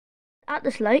at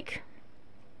this lake,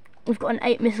 we've got an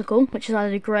 8 mythical, which is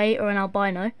either a grey or an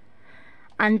albino,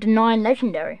 and a 9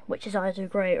 legendary, which is either a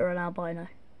grey or an albino.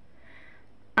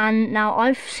 And now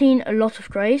I've seen a lot of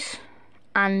greys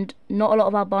and not a lot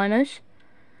of albinos,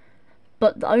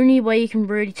 but the only way you can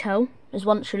really tell is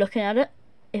once you're looking at it.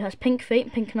 If it has pink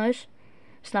feet, pink nose,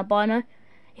 it's an albino.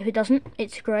 If it doesn't,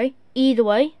 it's a grey. Either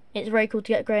way, it's very cool to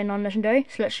get grey and non-legendary,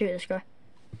 so let's shoot this guy.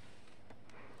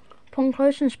 Upon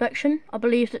close inspection, I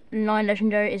believe that 9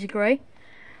 legendary is a grey,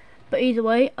 but either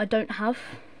way, I don't have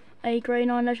a grey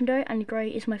 9 legendary, and grey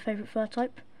is my favourite fur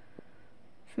type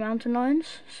for mountain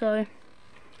lions, so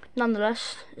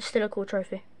nonetheless, it's still a cool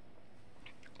trophy.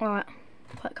 Alright,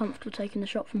 quite comfortable taking the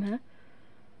shot from here.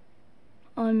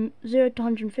 I'm 0 to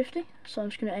 150, so I'm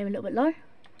just going to aim a little bit low,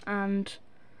 and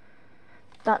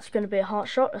that's going to be a heart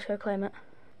shot. Let's go claim it.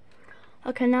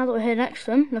 Okay, now that we're here next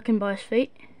to him, looking by his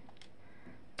feet,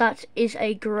 that is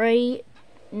a grey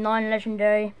 9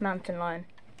 legendary mountain lion.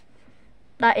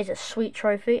 That is a sweet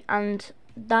trophy, and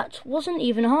that wasn't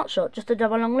even a heart shot, just a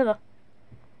double long liver.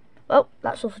 Well,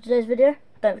 that's all for today's video.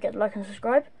 Don't forget to like and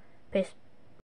subscribe. Peace.